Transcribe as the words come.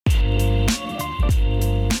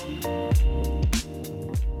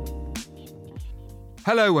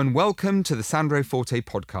Hello and welcome to the Sandro Forte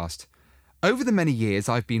Podcast. Over the many years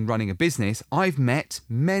I've been running a business, I've met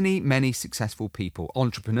many successful people,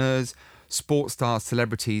 entrepreneurs, sports stars,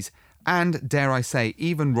 celebrities, and dare I say,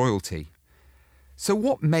 even royalty. So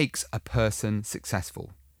what makes a person successful?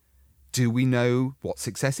 Do we know what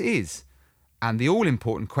success is? And the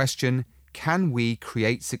all-important question, can we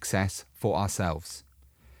create success for ourselves?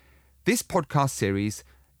 This podcast series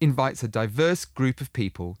invites a diverse group of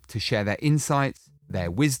people to share their insights, their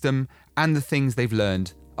wisdom, and the things they've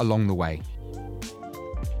learned along the way.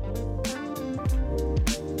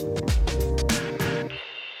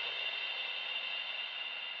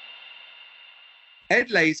 Ed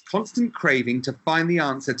Lay's constant craving to find the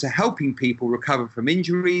answer to helping people recover from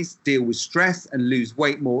injuries, deal with stress, and lose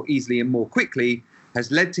weight more easily and more quickly has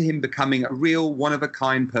led to him becoming a real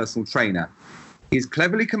one-of-a-kind personal trainer. He has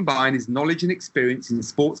cleverly combined his knowledge and experience in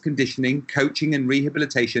sports conditioning, coaching, and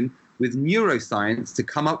rehabilitation with neuroscience to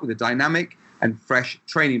come up with a dynamic and fresh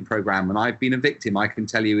training program. And I've been a victim. I can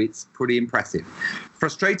tell you it's pretty impressive.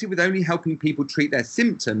 Frustrated with only helping people treat their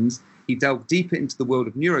symptoms, he delved deeper into the world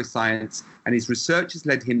of neuroscience, and his research has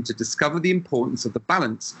led him to discover the importance of the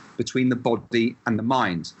balance between the body and the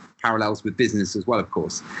mind. Parallels with business as well, of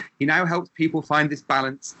course. He now helps people find this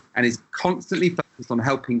balance and is constantly focused on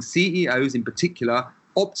helping CEOs in particular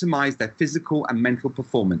optimize their physical and mental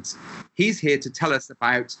performance. He's here to tell us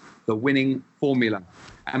about the winning formula.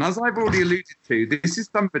 And as I've already alluded to, this is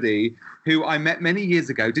somebody who I met many years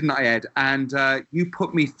ago, didn't I, Ed? And you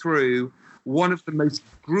put me through one of the most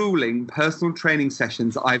grueling personal training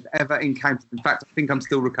sessions I've ever encountered. In fact, I think I'm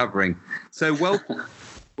still recovering. So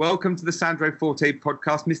welcome to the Sandro Forte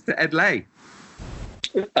Podcast, Mr. Ed Lay.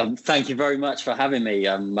 Thank you very much for having me.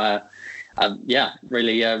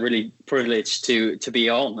 Really privileged to be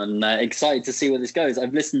on and excited to see where this goes.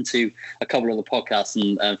 I've listened to a couple of the podcasts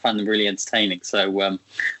and found them really entertaining. So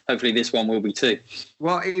hopefully this one will be too.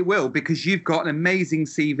 Well, it will, because you've got an amazing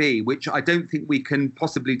CV, which I don't think we can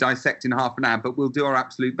possibly dissect in half an hour, but we'll do our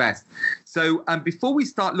absolute best. So before we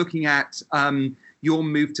start looking at your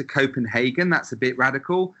move to Copenhagen, that's a bit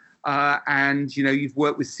radical. And, you know, you've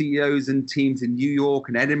worked with CEOs and teams in New York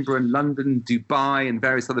and Edinburgh and London, Dubai and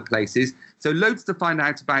various other places. So loads to find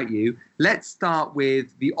out about you. Let's start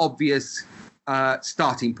with the obvious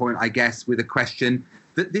starting point, I guess, with a question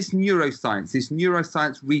that this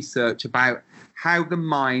neuroscience research about how the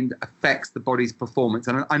mind affects the body's performance.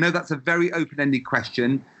 And I know that's a very open-ended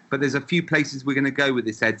question, but there's a few places we're going to go with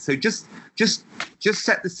this, Ed. So just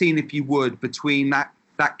set the scene, if you would, between that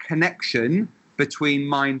connection between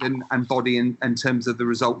mind and body in terms of the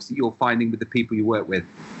results that you're finding with the people you work with?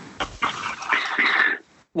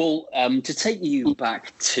 Well, to take you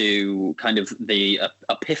back to kind of the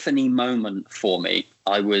epiphany moment for me,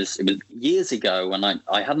 it was years ago, and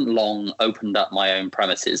I hadn't long opened up my own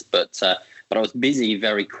premises, but I was busy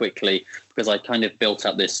very quickly because I kind of built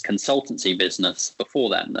up this consultancy business before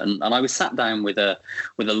then, and I was sat down with a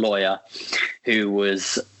lawyer who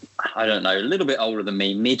was, I don't know, a little bit older than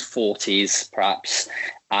me, mid-40s perhaps,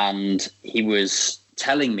 and he was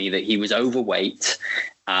telling me that he was overweight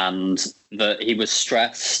and that he was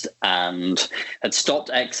stressed and had stopped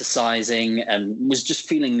exercising and was just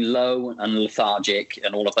feeling low and lethargic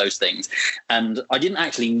and all of those things. And I didn't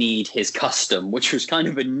actually need his custom, which was kind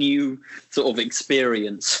of a new sort of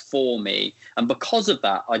experience for me. And because of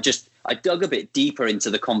that, I dug a bit deeper into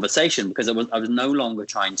the conversation because I was no longer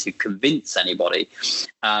trying to convince anybody.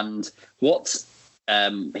 And what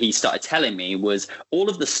he started telling me was all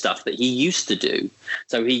of the stuff that he used to do.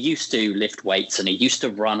 So he used to lift weights and he used to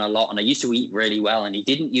run a lot and he used to eat really well and he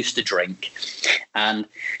didn't used to drink. And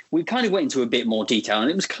we kind of went into a bit more detail and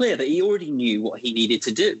it was clear that he already knew what he needed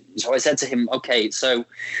to do. So I said to him, okay, so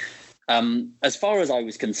as far as I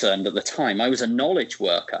was concerned at the time, I was a knowledge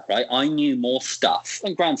worker, right? I knew more stuff.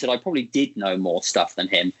 And granted, I probably did know more stuff than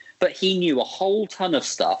him, but he knew a whole ton of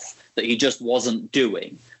stuff that he just wasn't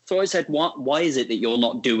doing. So I said, why is it that you're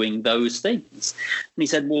not doing those things? And he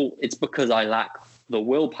said, well, it's because I lack the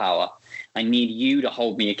willpower. I need you to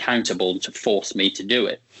hold me accountable to force me to do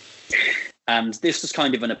it. And this was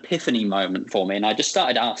kind of an epiphany moment for me. And I just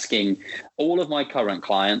started asking all of my current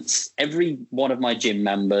clients, every one of my gym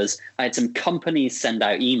members. I had some companies send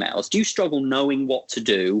out emails. Do you struggle knowing what to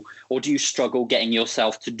do, or do you struggle getting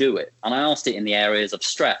yourself to do it? And I asked it in the areas of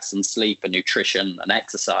stress and sleep and nutrition and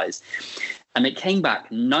exercise. And it came back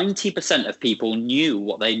 90% of people knew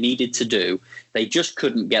what they needed to do. They just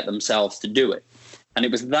couldn't get themselves to do it. And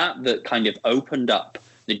it was that kind of opened up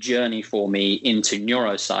the journey for me into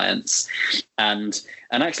neuroscience and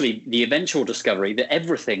actually the eventual discovery that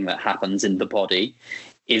everything that happens in the body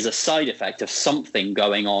is a side effect of something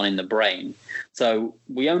going on in the brain. So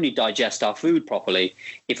we only digest our food properly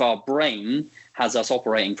if our brain has us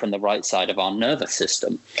operating from the right side of our nervous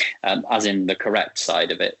system, as in the correct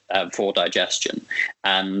side of it for digestion.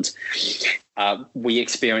 And we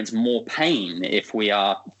experience more pain if we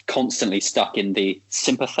are constantly stuck in the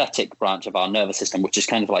sympathetic branch of our nervous system, which is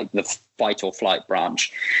kind of like the fight or flight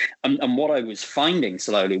branch. And what I was finding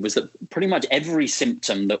slowly was that pretty much every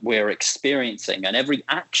symptom that we're experiencing and every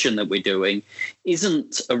action that we're doing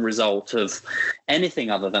isn't a result of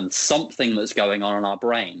anything other than something that's going on in our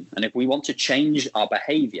brain. And if we want to change our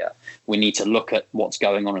behavior, we need to look at what's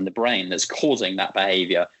going on in the brain that's causing that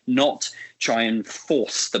behavior, not try and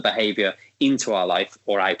force the behavior into our life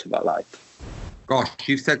or out of our life. Gosh,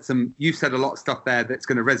 you've said a lot of stuff there that's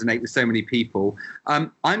going to resonate with so many people.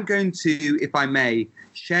 I'm going to, if I may,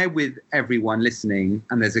 share with everyone listening,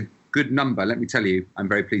 and there's a good number, let me tell you, I'm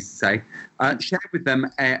very pleased to say, share with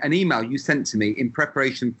them an email you sent to me in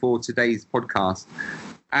preparation for today's podcast.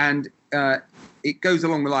 And it goes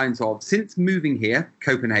along the lines of, since moving here,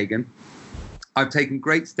 Copenhagen, I've taken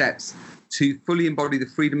great steps to fully embody the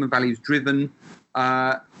freedom and values driven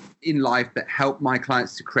in life that help my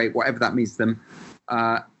clients to create whatever that means to them.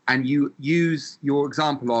 And you use your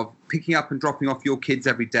example of picking up and dropping off your kids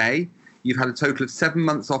every day. You've had a total of 7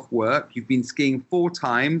 months off work. You've been skiing 4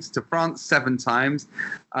 times, to France 7 times,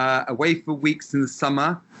 away for weeks in the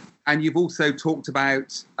summer. And you've also talked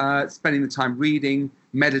about spending the time reading,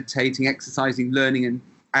 meditating, exercising, learning,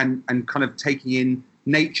 and kind of taking in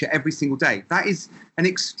nature every single day. That is an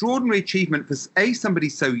extraordinary achievement for somebody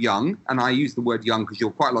so young, and I use the word young because you're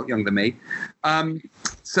quite a lot younger than me.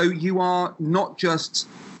 So you are not just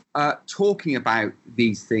talking about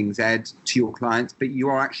these things, Ed, to your clients, but you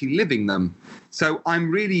are actually living them. So I'm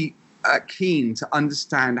really keen to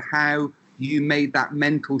understand how you made that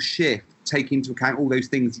mental shift, taking into account all those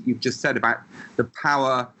things that you've just said about the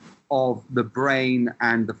power of the brain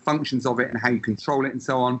and the functions of it and how you control it and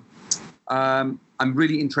so on. I'm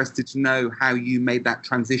really interested to know how you made that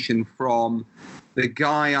transition from the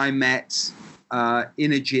guy I met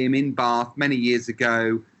in a gym in Bath many years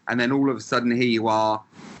ago, and then all of a sudden here you are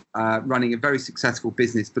running a very successful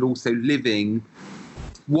business, but also living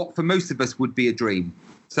what for most of us would be a dream.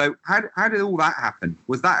 So how did all that happen?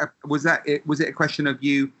 Was it a question of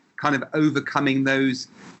you kind of overcoming those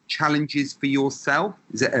challenges for yourself?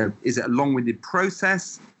 Is it a long-winded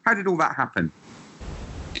process? How did all that happen?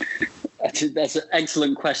 That's an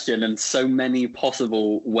excellent question, and so many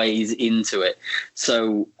possible ways into it.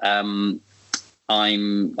 So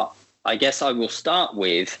I guess I will start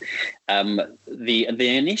with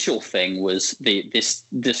the initial thing was this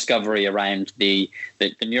discovery around the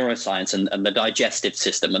neuroscience and the digestive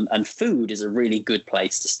system, and food is a really good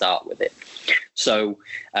place to start with it. So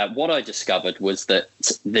what I discovered was that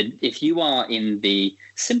if you are in the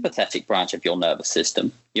sympathetic branch of your nervous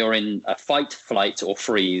system, you're in a fight, flight, or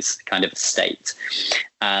freeze kind of state.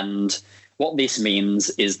 And what this means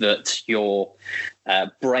is that your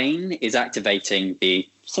brain is activating the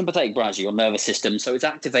sympathetic branch of your nervous system. So it's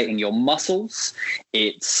activating your muscles.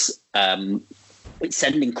 It's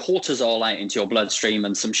sending cortisol out into your bloodstream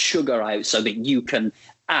and some sugar out so that you can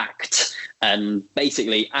act and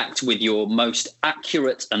basically act with your most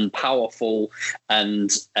accurate and powerful,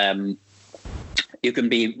 and you can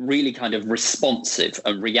be really kind of responsive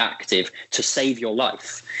and reactive to save your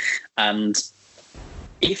life. And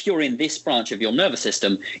if you're in this branch of your nervous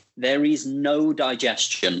system, there is no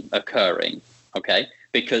digestion occurring, okay?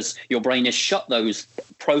 Because your brain has shut those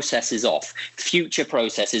processes off. Future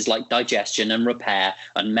processes like digestion and repair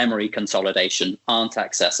and memory consolidation aren't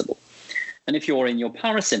accessible. And if you're in your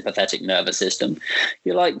parasympathetic nervous system,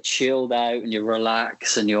 you're like chilled out and you're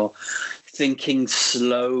relaxed and you're thinking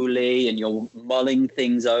slowly and you're mulling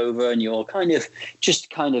things over and you're kind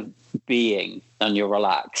of being, and you're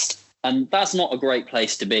relaxed. And that's not a great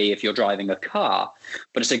place to be if you're driving a car,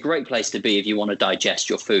 but it's a great place to be if you want to digest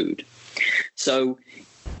your food. So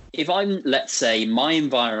if let's say my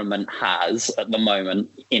environment has at the moment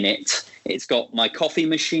in it, it's got my coffee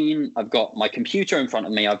machine, I've got my computer in front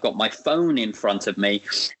of me, I've got my phone in front of me,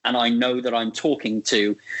 and I know that I'm talking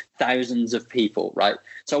to thousands of people, right?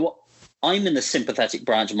 So I'm in the sympathetic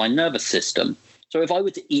branch of my nervous system. So if I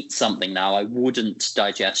were to eat something now, I wouldn't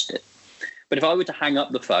digest it. But if I were to hang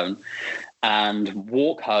up the phone and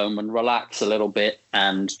walk home and relax a little bit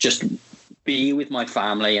and just be with my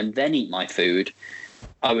family and then eat my food,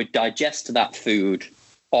 I would digest that food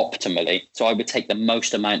optimally. So I would take the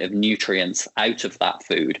most amount of nutrients out of that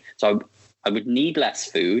food. So I would need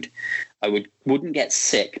less food. I wouldn't get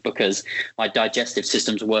sick because my digestive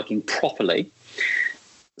system's working properly.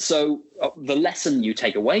 So the lesson you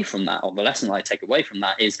take away from that, or the lesson I take away from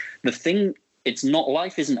that, is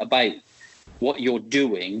life isn't about what you're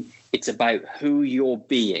doing, it's about who you're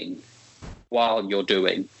being while you're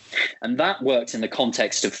doing. And that works in the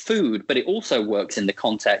context of food, but it also works in the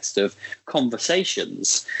context of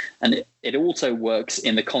conversations. And it also works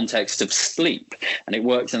in the context of sleep. And it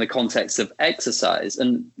works in the context of exercise.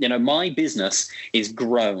 And, my business is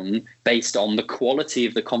grown based on the quality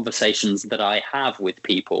of the conversations that I have with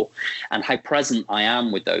people and how present I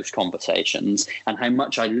am with those conversations and how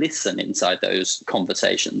much I listen inside those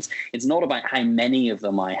conversations. It's not about how many of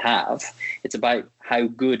them I have. It's about how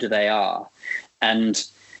good they are. And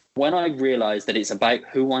when I realized that it's about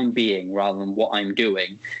who I'm being rather than what I'm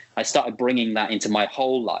doing, I started bringing that into my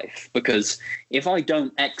whole life. Because if I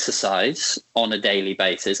don't exercise on a daily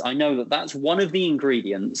basis, I know that that's one of the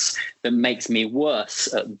ingredients that makes me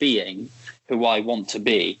worse at being who I want to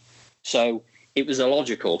be. So it was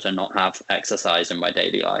illogical to not have exercise in my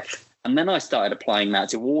daily life. And then I started applying that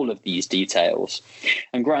to all of these details.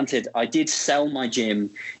 And granted, I did sell my gym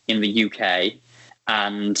in the UK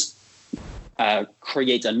and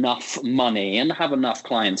create enough money and have enough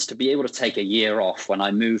clients to be able to take a year off when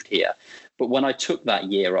I moved here. But when I took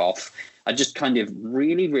that year off, I just kind of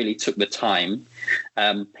really, really took the time,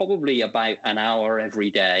 probably about an hour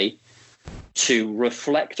every day, to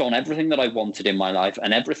reflect on everything that I wanted in my life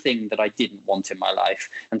and everything that I didn't want in my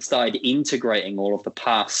life, and started integrating all of the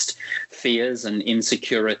past fears and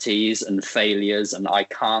insecurities and failures and I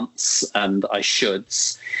can'ts and I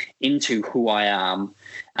shoulds into who I am,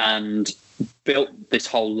 and built this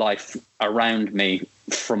whole life around me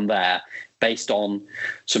from there based on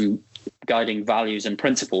some guiding values and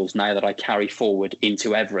principles now that I carry forward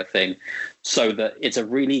into everything, so that it's a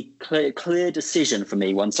really clear decision for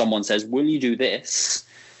me when someone says, will you do this?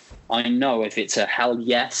 I know if it's a hell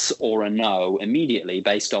yes or a no immediately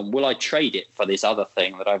based on, will I trade it for this other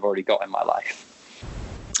thing that I've already got in my life?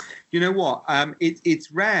 You know what?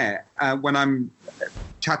 It's rare when I'm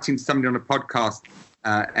chatting to somebody on a podcast,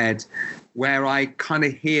 Ed, where I kind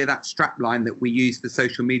of hear that strapline that we use for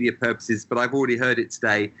social media purposes, but I've already heard it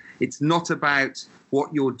today. It's not about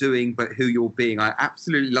what you're doing, but who you're being. I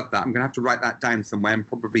absolutely love that. I'm going to have to write that down somewhere and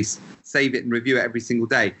probably save it and review it every single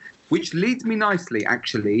day, which leads me nicely,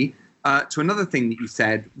 actually, to another thing that you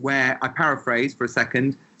said, where I paraphrase for a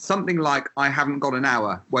second, something like, I haven't got an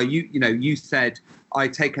hour, where you said, I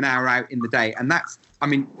take an hour out in the day. And that's, I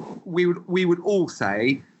mean, we would all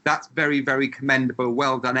say that's very, very commendable.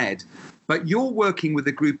 Well done, Ed. But you're working with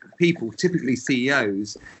a group of people, typically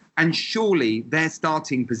CEOs, and surely their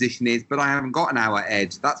starting position is, but I haven't got an hour,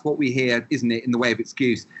 Ed. That's what we hear, isn't it, in the way of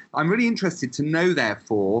excuse. I'm really interested to know,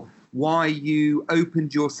 therefore, why you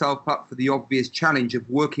opened yourself up for the obvious challenge of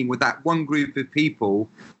working with that one group of people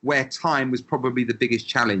where time was probably the biggest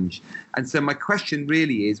challenge. And so my question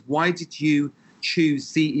really is, why did you choose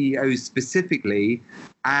CEOs specifically,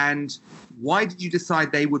 and why did you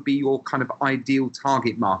decide they would be your kind of ideal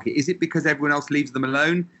target market? Is it because everyone else leaves them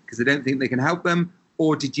alone because they don't think they can help them?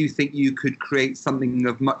 Or did you think you could create something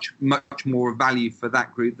of much, much more value for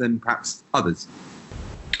that group than perhaps others?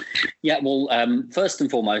 Yeah, well, first and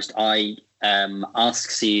foremost, I ask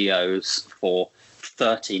CEOs for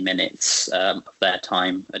 30 minutes of their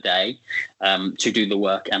time a day to do the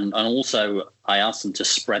work. And also I ask them to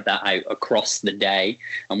spread that out across the day.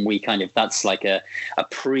 And we kind of, that's like a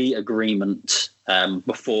pre-agreement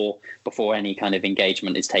before any kind of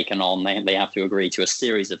engagement is taken on. They have to agree to a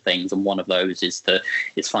series of things. And one of those is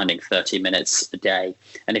finding 30 minutes a day.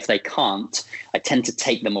 And if they can't, I tend to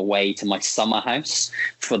take them away to my summer house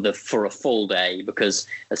for a full day, because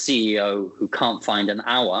a CEO who can't find an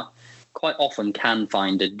hour quite often can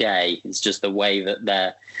find a day. It's just the way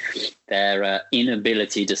that their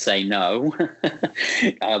inability to say no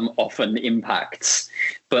often impacts.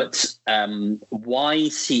 But why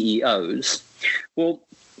CEOs? Well,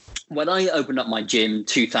 when I opened up my gym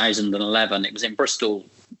 2011, it was in Bristol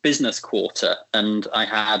Business Quarter, and I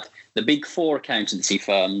had the big four accountancy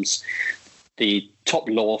firms, the top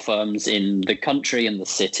law firms in the country and the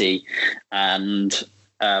city, and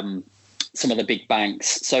some of the big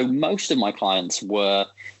banks. So most of my clients were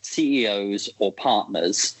CEOs or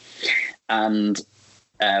partners, and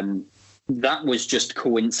that was just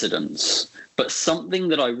coincidence. But something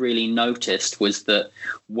that I really noticed was that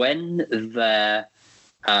when their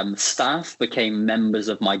staff became members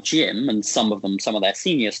of my gym, and some of their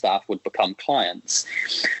senior staff would become clients,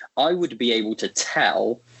 I would be able to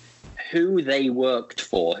tell who they worked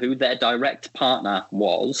for, who their direct partner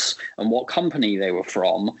was, and what company they were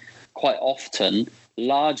from, quite often,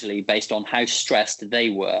 largely based on how stressed they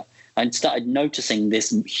were. I started noticing this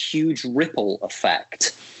huge ripple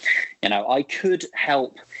effect. I could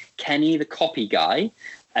help Kenny, the copy guy,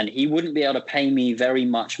 and he wouldn't be able to pay me very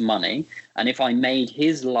much money. And if I made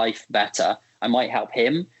his life better, I might help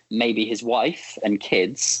him, maybe his wife and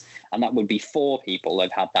kids. And that would be 4 people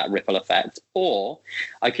that had that ripple effect. Or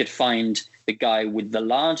I could find the guy with the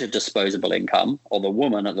larger disposable income, or the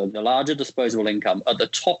woman at the larger disposable income at the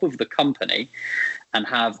top of the company, and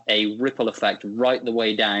have a ripple effect right the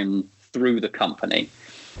way down through the company.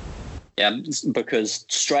 Yeah, because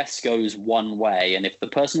stress goes one way. And if the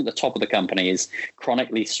person at the top of the company is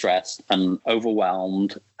chronically stressed and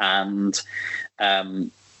overwhelmed and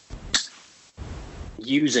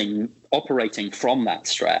operating from that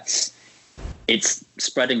stress, it's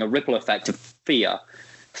spreading a ripple effect of fear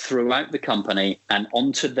throughout the company and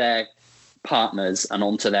onto their partners and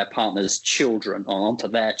onto their partners' children or onto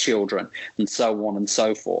their children, and so on and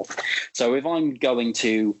so forth. So if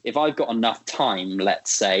I've got enough time,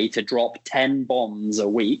 let's say, to drop 10 bombs a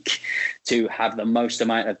week to have the most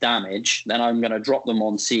amount of damage, then I'm going to drop them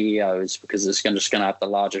on CEOs because it's just going to have the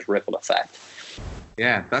largest ripple effect.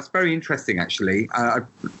 Yeah, that's very interesting, actually. I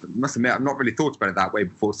must admit, I've not really thought about it that way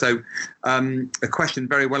before. So a question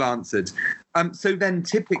very well answered. So then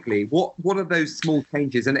typically, what are those small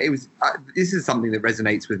changes? And it was this is something that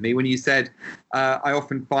resonates with me when you said, I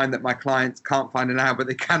often find that my clients can't find an hour, but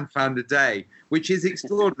they can find a day, which is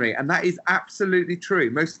extraordinary. And that is absolutely true.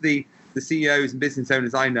 Most of the CEOs and business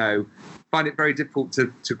owners I know find it very difficult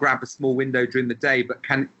to grab a small window during the day, but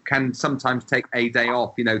can sometimes take a day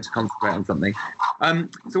off, to concentrate on something.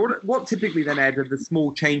 So what typically then, Ed, are the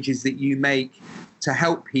small changes that you make to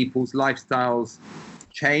help people's lifestyles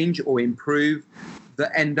change or improve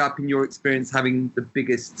that end up, in your experience, having the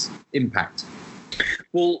biggest impact?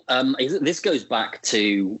 Well, this goes back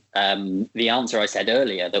to the answer I said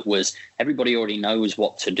earlier, that was everybody already knows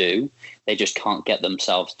what to do. They just can't get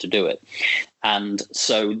themselves to do it. And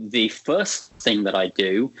so the first thing that I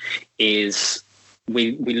do is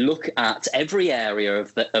we look at every area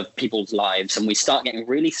of people's lives, and we start getting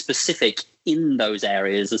really specific in those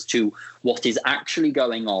areas as to what is actually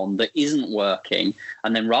going on that isn't working.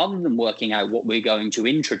 And then rather than working out what we're going to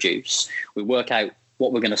introduce, we work out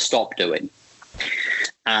what we're going to stop doing.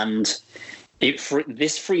 And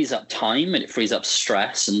this frees up time, and it frees up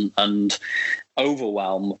stress and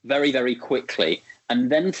overwhelm very, very quickly. And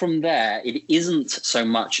then from there, it isn't so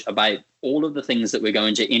much about all of the things that we're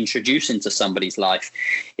going to introduce into somebody's life.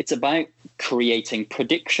 It's about creating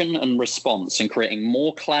prediction and response and creating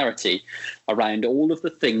more clarity around all of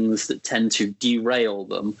the things that tend to derail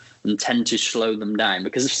them and tend to slow them down.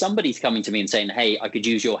 Because if somebody's coming to me and saying, hey, I could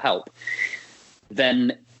use your help,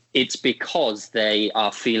 then it's because they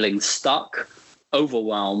are feeling stuck,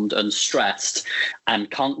 overwhelmed and stressed,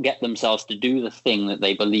 and can't get themselves to do the thing that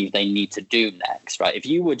they believe they need to do next, right? If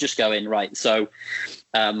you were just going, right, so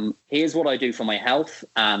here's what I do for my health,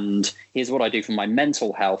 and here's what I do for my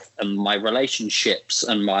mental health and my relationships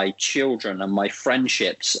and my children and my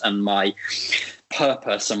friendships and my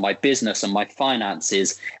purpose and my business and my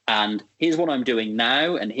finances, and here's what I'm doing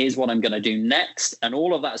now, and here's what I'm going to do next, and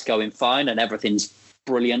all of that's going fine and everything's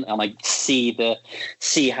brilliant, and I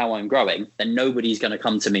see how I'm growing, then nobody's going to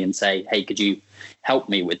come to me and say, hey, could you help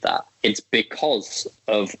me with that? It's because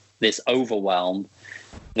of this overwhelm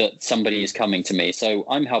that somebody is coming to me. So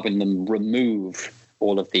I'm helping them remove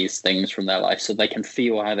all of these things from their life so they can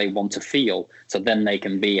feel how they want to feel, so then they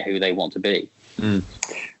can be who they want to be.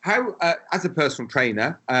 How, as a personal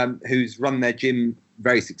trainer who's run their gym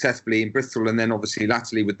very successfully in Bristol, and then obviously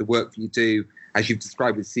latterly with the work that you do, as you've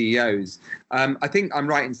described with CEOs, I think I'm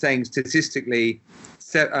right in saying statistically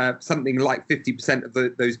something like 50%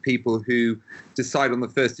 of those people who decide on the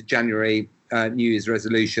 1st of January, New Year's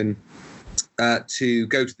resolution, to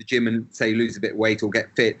go to the gym and, say, lose a bit of weight or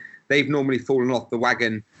get fit, they've normally fallen off the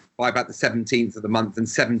wagon by about the 17th of the month, and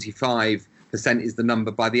 75% is the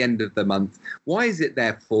number by the end of the month. Why is it,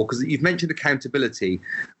 therefore? Because you've mentioned accountability.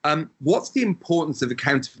 What's the importance of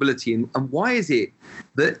accountability, and why is it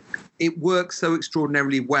that it works so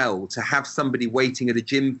extraordinarily well to have somebody waiting at a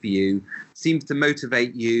gym for you? Seems to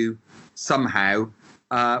motivate you somehow,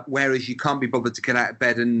 whereas you can't be bothered to get out of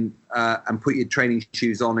bed and put your training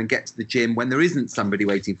shoes on and get to the gym when there isn't somebody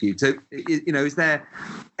waiting for you. So, is there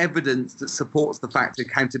evidence that supports the fact that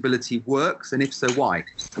accountability works, and if so, why?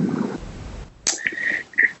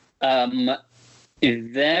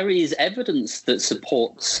 There is evidence that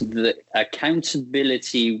supports that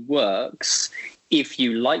accountability works if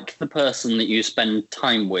you like the person that you spend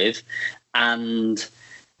time with, and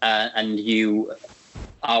you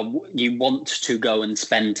you want to go and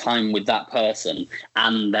spend time with that person,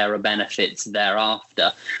 and there are benefits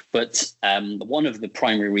thereafter. But one of the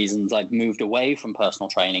primary reasons I've moved away from personal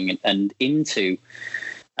training and into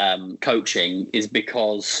coaching is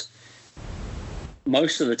because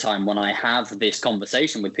most of the time when I have this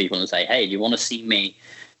conversation with people and say, hey, do you want to see me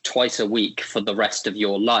twice a week for the rest of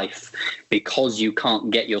your life because you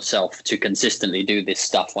can't get yourself to consistently do this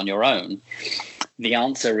stuff on your own? The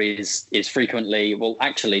answer is frequently, well,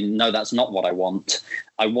 actually, no, that's not what I want.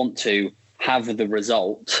 I want to have the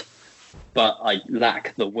result, but I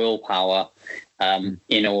lack the willpower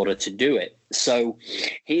in order to do it. So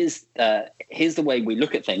here's the way we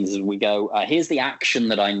look at things: is we go, here's the action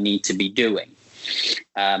that I need to be doing,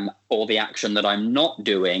 or the action that I'm not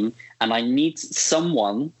doing, and I need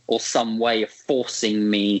someone or some way of forcing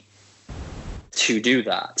me to do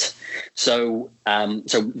that. So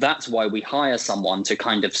that's why we hire someone to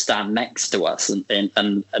kind of stand next to us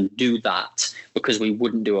and do that, because we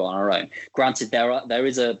wouldn't do it on our own. Granted, there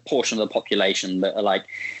is a portion of the population that are like,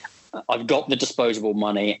 I've got the disposable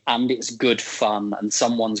money and it's good fun, and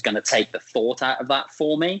someone's going to take the thought out of that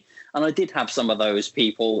for me. And I did have some of those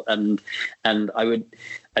people, and I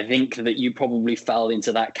think that you probably fell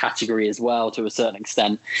into that category as well to a certain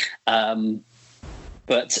extent.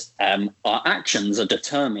 But our actions are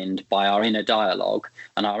determined by our inner dialogue,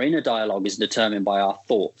 and our inner dialogue is determined by our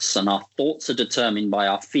thoughts, and our thoughts are determined by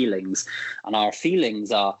our feelings, and our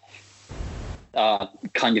feelings are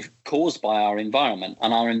kind of caused by our environment,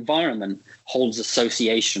 and our environment holds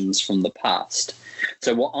associations from the past.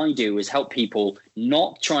 So what I do is help people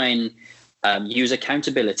not try and use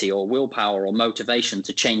accountability or willpower or motivation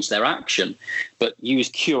to change their action, but use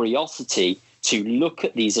curiosity to look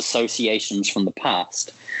at these associations from the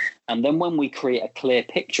past. And then when we create a clear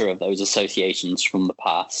picture of those associations from the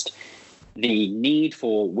past, the need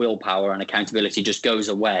for willpower and accountability just goes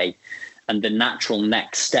away, and the natural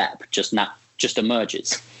next step just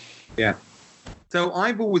emerges. Yeah. So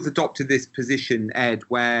I've always adopted this position, Ed,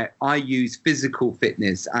 where I use physical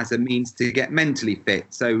fitness as a means to get mentally fit.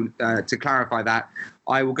 So to clarify that,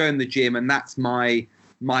 I will go in the gym, and that's my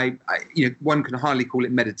one can hardly call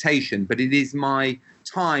it meditation, but it is my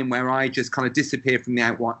time where I just kind of disappear from the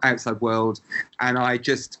outside world, and I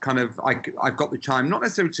just kind of I've got the time, not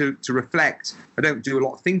necessarily to reflect. I don't do a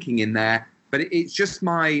lot of thinking in there, but it's just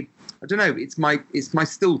my, I don't know, it's my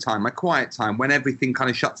still time, my quiet time when everything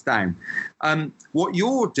kind of shuts down. What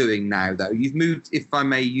you're doing now, though, you've moved, if I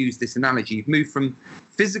may use this analogy, you've moved from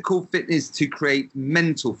physical fitness to create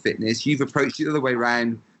mental fitness. You've approached it the other way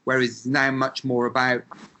around, whereas it's now much more about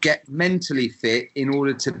get mentally fit in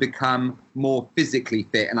order to become more physically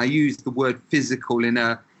fit. And I use the word physical in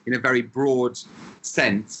a very broad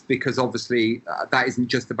sense, because obviously that isn't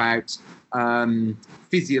just about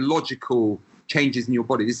physiological changes in your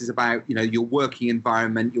body. This is about, your working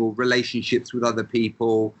environment, your relationships with other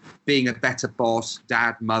people, being a better boss,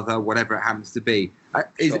 dad, mother, whatever it happens to be.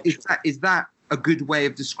 Is that a good way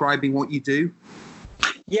of describing what you do?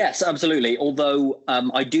 Yes, absolutely. Although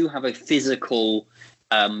I do have a physical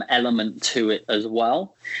element to it as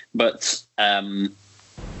well, but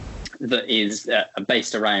that is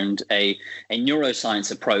based around a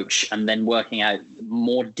neuroscience approach, and then working out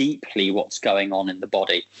more deeply what's going on in the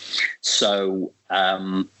body. So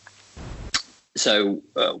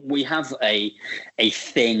we have a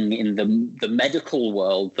thing in the medical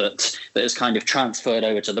world that is kind of transferred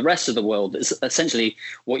over to the rest of the world. It's essentially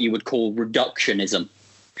what you would call reductionism.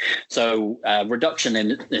 So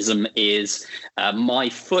reductionism is my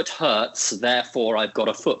foot hurts, therefore I've got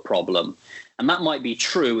a foot problem. And that might be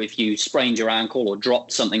true if you sprained your ankle or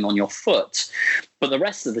dropped something on your foot. But the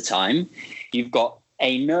rest of the time, you've got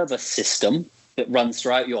a nervous system that runs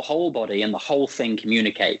throughout your whole body, and the whole thing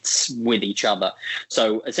communicates with each other.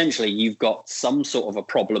 So essentially, you've got some sort of a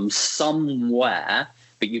problem somewhere,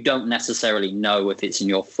 but you don't necessarily know if it's in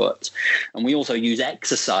your foot. And we also use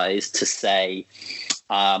exercise to say,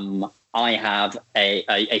 I have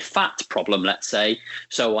a fat problem, let's say,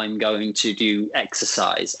 so I'm going to do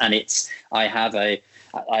exercise. And I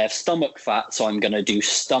have stomach fat, so I'm going to do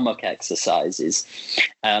stomach exercises.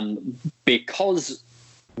 Because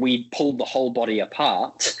we pulled the whole body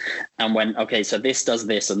apart and went, okay, so this does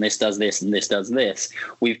this, and this does this, and this does this.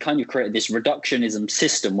 We've kind of created this reductionism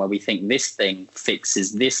system where we think this thing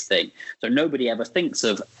fixes this thing. So nobody ever thinks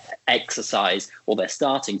of exercise, or they're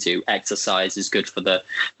starting to. Exercise is good for the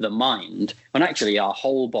mind, when actually our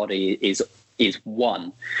whole body is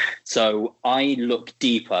one. So I look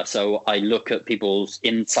deeper. So I look at people's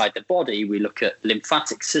inside the body. We look at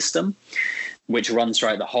lymphatic system, which runs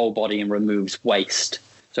throughout the whole body and removes waste.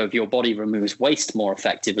 So if your body removes waste more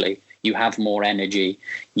effectively, you have more energy,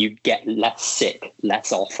 you get less sick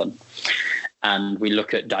less often. And we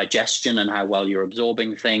look at digestion and how well you're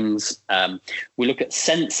absorbing things. We look at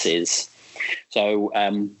senses. So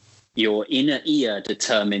your inner ear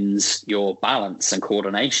determines your balance and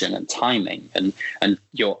coordination and timing and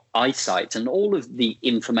your eyesight, and all of the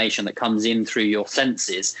information that comes in through your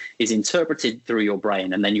senses is interpreted through your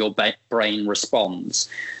brain, and then your brain responds.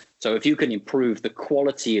 So if you can improve the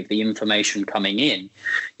quality of the information coming in,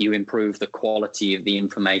 you improve the quality of the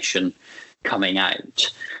information coming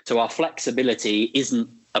out. So our flexibility isn't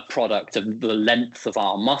a product of the length of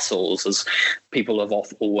our muscles, as people have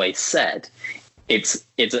always said. It's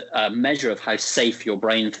a measure of how safe your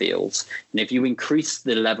brain feels. And if you increase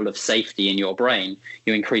the level of safety in your brain,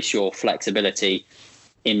 you increase your flexibility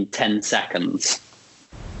in 10 seconds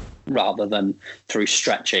rather than through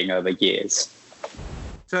stretching over years.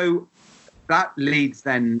 So that leads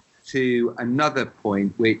then to another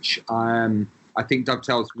point, which I think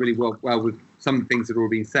dovetails really well with some of the things that are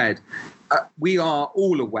already been said. We are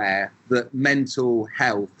all aware that mental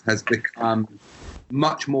health has become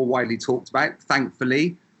much more widely talked about,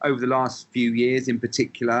 thankfully, over the last few years in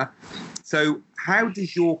particular. So how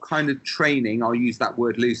does your kind of training, I'll use that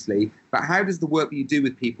word loosely, but how does the work that you do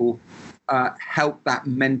with people help that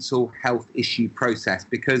mental health issue process?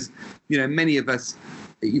 Because, you know, many of us,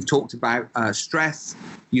 you've talked about stress,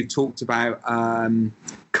 you've talked about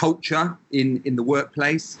culture in the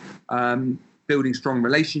workplace, building strong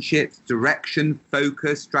relationships, direction,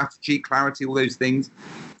 focus, strategy, clarity, all those things.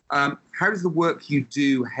 How does the work you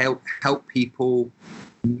do help people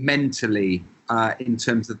mentally in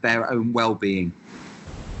terms of their own well-being?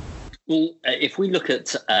 Well, if we look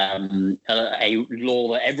at a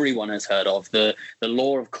law that everyone has heard of, the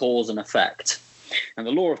law of cause and effect. And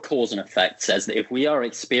the law of cause and effect says that if we are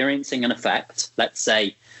experiencing an effect, let's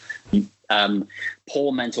say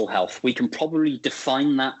poor mental health, we can probably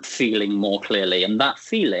define that feeling more clearly. And that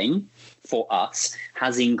feeling for us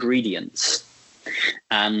has ingredients.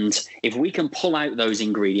 And if we can pull out those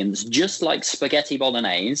ingredients, just like spaghetti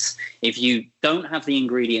bolognese, if you don't have the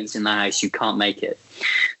ingredients in the house, you can't make it.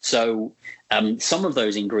 So some of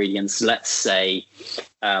those ingredients, let's say,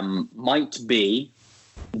 might be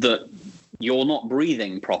that you're not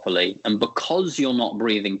breathing properly. And because you're not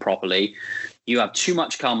breathing properly, you have too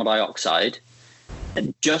much carbon dioxide,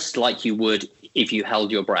 just like you would if you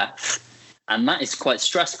held your breath. And that is quite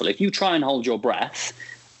stressful. If you try and hold your breath,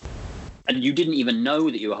 and you didn't even know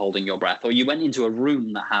that you were holding your breath, or you went into a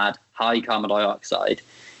room that had high carbon dioxide,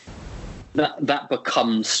 that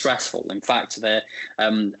becomes stressful. In fact,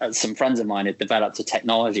 some friends of mine have developed a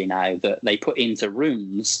technology now that they put into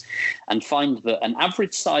rooms and find that an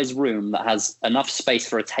average size room that has enough space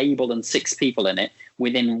for a table and 6 people in it,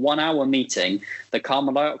 within 1 hour meeting, the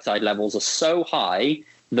carbon dioxide levels are so high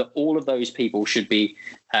that all of those people should be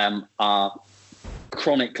are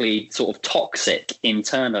chronically sort of toxic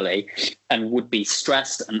internally and would be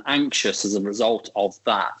stressed and anxious as a result of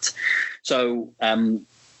that. So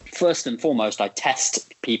first and foremost, I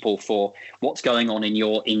test people for what's going on in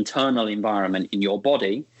your internal environment in your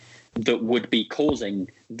body that would be causing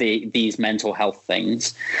these mental health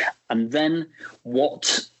things. And then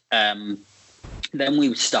then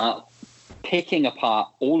we start picking apart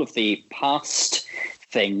all of the past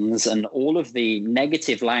things and all of the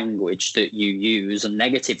negative language that you use and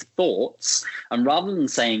negative thoughts. And rather than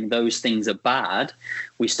saying those things are bad,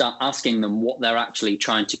 we start asking them what they're actually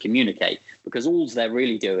trying to communicate, because all they're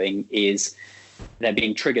really doing is they're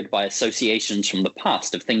being triggered by associations from the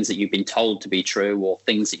past of things that you've been told to be true or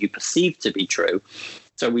things that you perceive to be true.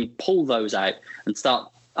 So we pull those out and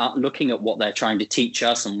start looking at what they're trying to teach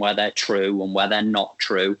us and where they're true and where they're not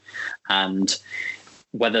true, and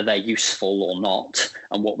whether they're useful or not,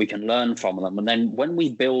 and what we can learn from them. And then when we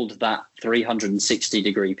build that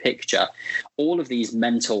 360-degree picture, all of these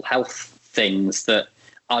mental health things that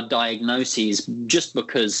are diagnoses just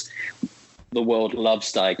because the world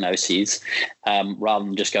loves diagnoses, rather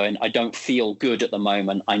than just going, I don't feel good at the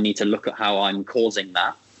moment, I need to look at how I'm causing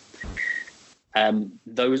that.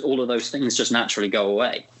 All of those things just naturally go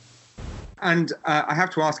away. And I have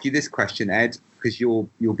to ask you this question, Ed, because you'll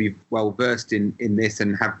be well versed in this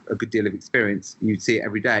and have a good deal of experience. You see it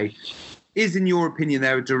every day. Is, in your opinion,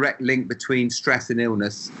 there a direct link between stress and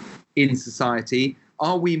illness in society?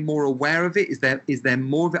 Are we more aware of it? Is there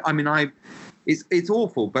more of it? I mean, it's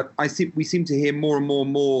awful, but we seem to hear more and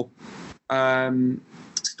more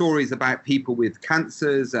stories about people with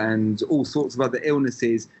cancers and all sorts of other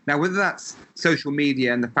illnesses. Now, whether that's social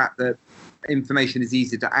media and the fact that information is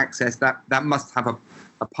easy to access, that must have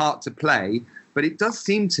a part to play. But it does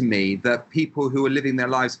seem to me that people who are living their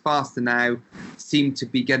lives faster now seem to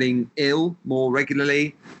be getting ill more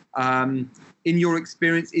regularly. In your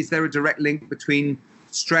experience, is there a direct link between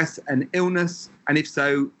stress and illness? And if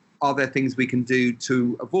so, are there things we can do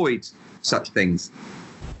to avoid such things?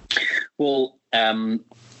 Well,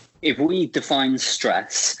 if we define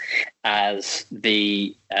stress as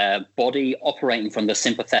the body operating from the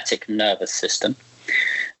sympathetic nervous system,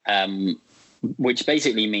 which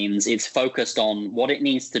basically means it's focused on what it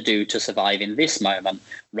needs to do to survive in this moment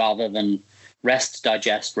rather than rest,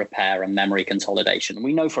 digest, repair, and memory consolidation.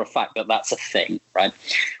 We know for a fact that that's a thing, right?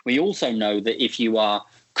 We also know that if you are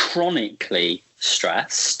chronically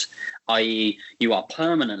stressed, i.e. you are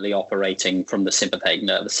permanently operating from the sympathetic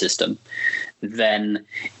nervous system, then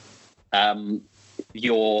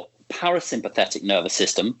your parasympathetic nervous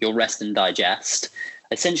system, your rest and digest,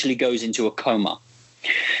 essentially goes into a coma.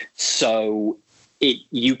 So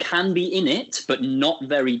you can be in it, but not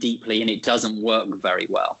very deeply, and it doesn't work very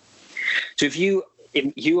well. So if you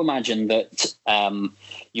imagine that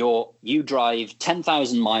you drive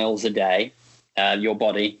 10,000 miles a day, your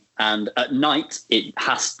body, and at night it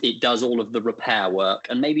does all of the repair work,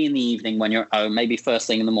 and maybe in the evening when you're home, maybe first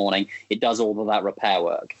thing in the morning, it does all of that repair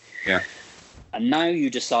work. Yeah. And now you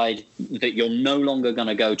decide that you're no longer going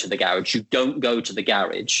to go to the garage. You don't go to the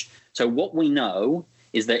garage. So what we know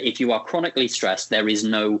is that if you are chronically stressed, there is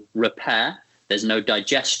no repair, there's no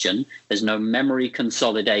digestion, there's no memory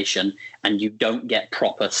consolidation, and you don't get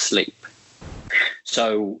proper sleep.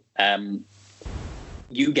 So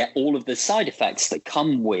you get all of the side effects that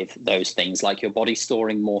come with those things, like your body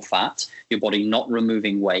storing more fat, your body not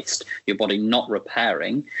removing waste, your body not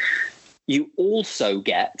repairing. You also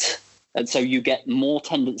get, and so you get more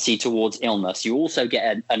tendency towards illness. You also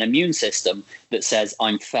get an immune system that says,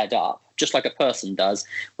 I'm fed up, just like a person does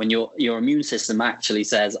when your immune system actually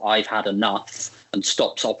says, I've had enough, and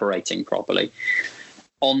stops operating properly.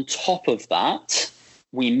 On top of that,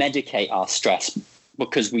 we medicate our stress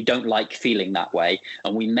because we don't like feeling that way.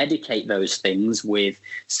 And we medicate those things with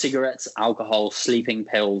cigarettes, alcohol, sleeping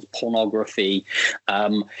pills, pornography,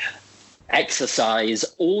 exercise,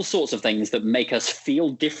 all sorts of things that make us feel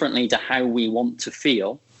differently to how we want to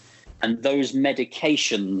feel. And those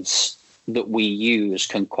medications that we use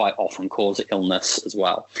can quite often cause illness as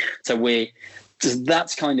well. So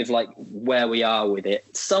that's kind of like where we are with it.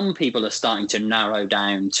 Some people are starting to narrow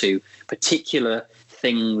down to particular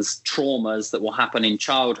things, traumas that will happen in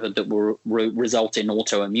childhood that will result in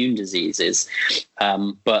autoimmune diseases.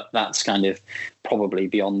 But that's kind of probably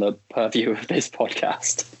beyond the purview of this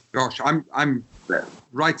podcast. Gosh, I'm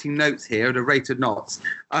writing notes here at a rate of knots.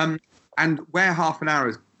 And where half an hour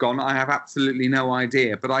has gone, I have absolutely no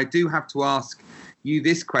idea. But I do have to ask you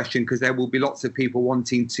this question, because there will be lots of people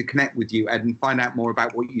wanting to connect with you, Ed, and find out more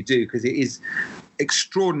about what you do, because it is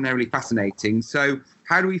extraordinarily fascinating. So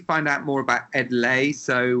how do we find out more about Ed Lay?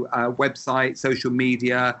 So website, social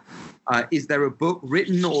media, is there a book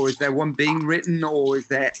written, or is there one being written, or is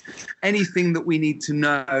there anything that we need to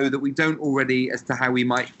know that we don't already as to how we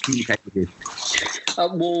might communicate with you?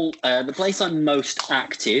 The place I'm most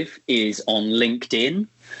active is on LinkedIn.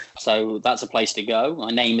 So that's a place to go. My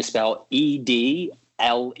name is spelled Edley,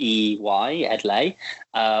 Ed Lay.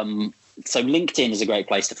 So LinkedIn is a great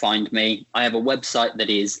place to find me. I have a website that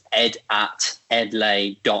is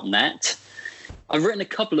ed@edlay.net. I've written a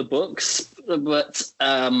couple of books, but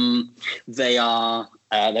they're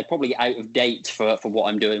probably out of date for what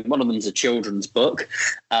I'm doing. One of them is a children's book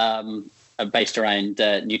based around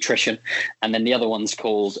nutrition. And then the other one's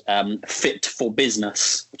called Fit for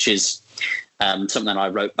Business, which is something I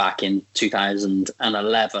wrote back in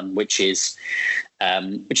 2011, which is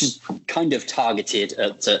kind of targeted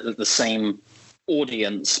at the same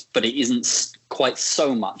audience, but it isn't quite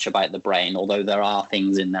so much about the brain, although there are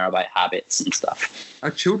things in there about habits and stuff. A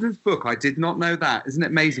children's book. I did not know that. Isn't it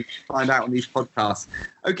amazing to find out on these podcasts?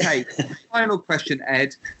 Okay, final question,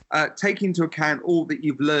 Ed. Take into account all that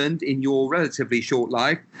you've learned in your relatively short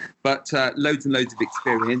life, but loads and loads of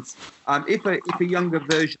experience. If a younger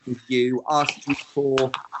version of you asked you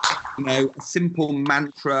for, a simple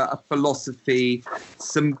mantra, a philosophy,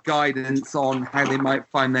 some guidance on how they might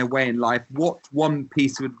find their way in life, what one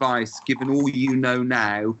piece of advice, given all you know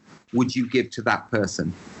now, would you give to that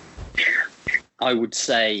person? I would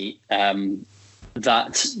say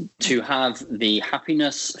that to have the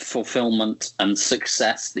happiness, fulfillment, and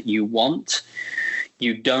success that you want,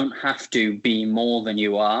 you don't have to be more than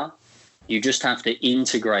you are. You just have to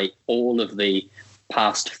integrate all of the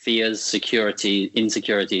past fears,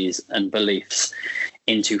 insecurities, and beliefs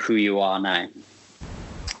into who you are now.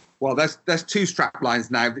 Well, there's two strap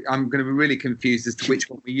lines now. I'm going to be really confused as to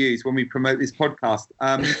which one we use when we promote this podcast.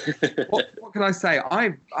 What can I say?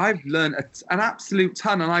 I've learned an absolute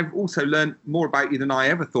ton, and I've also learned more about you than I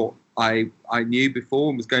ever thought I knew before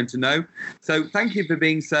and was going to know. So thank you for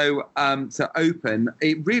being so open.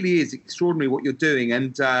 It really is extraordinary what you're doing,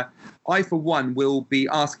 and I, for one, will be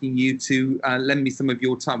asking you to lend me some of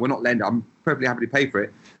your time. Well, not lend. I'm perfectly happy to pay for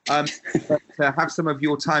it. But to have some of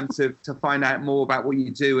your time to find out more about what you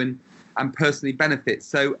do and personally benefit.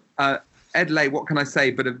 So, Ed Lay, what can I say?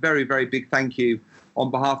 But a very, very big thank you on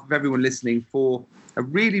behalf of everyone listening for a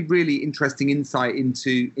really, really interesting insight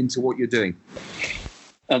into what you're doing.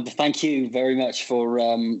 Thank you very much for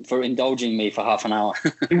indulging me for half an hour.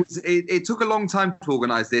 It took a long time to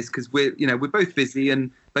organise this because we're both busy,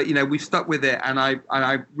 but we've stuck with it, and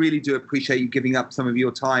I really do appreciate you giving up some of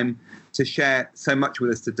your time to share so much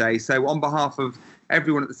with us today. So on behalf of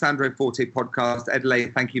everyone at the Sandro Forte Podcast, Ed Lay,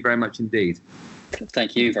 thank you very much indeed.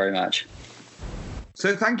 Thank you very much.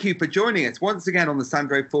 So thank you for joining us once again on the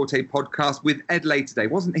Sandro Forte Podcast with Ed Lay today.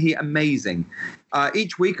 Wasn't he amazing?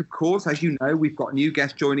 Each week, of course, as you know, we've got new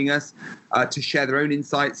guests joining us to share their own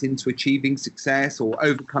insights into achieving success or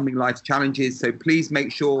overcoming life's challenges. So please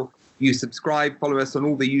make sure you subscribe, follow us on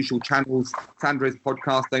all the usual channels, Sandro's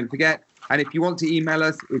Podcast, don't forget. And if you want to email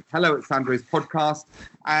us, it's hello@Sandro's Podcast.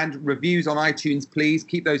 And reviews on iTunes, please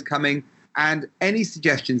keep those coming. And any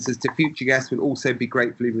suggestions as to future guests will also be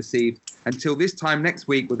gratefully received. Until this time next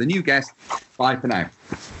week with a new guest, bye for now.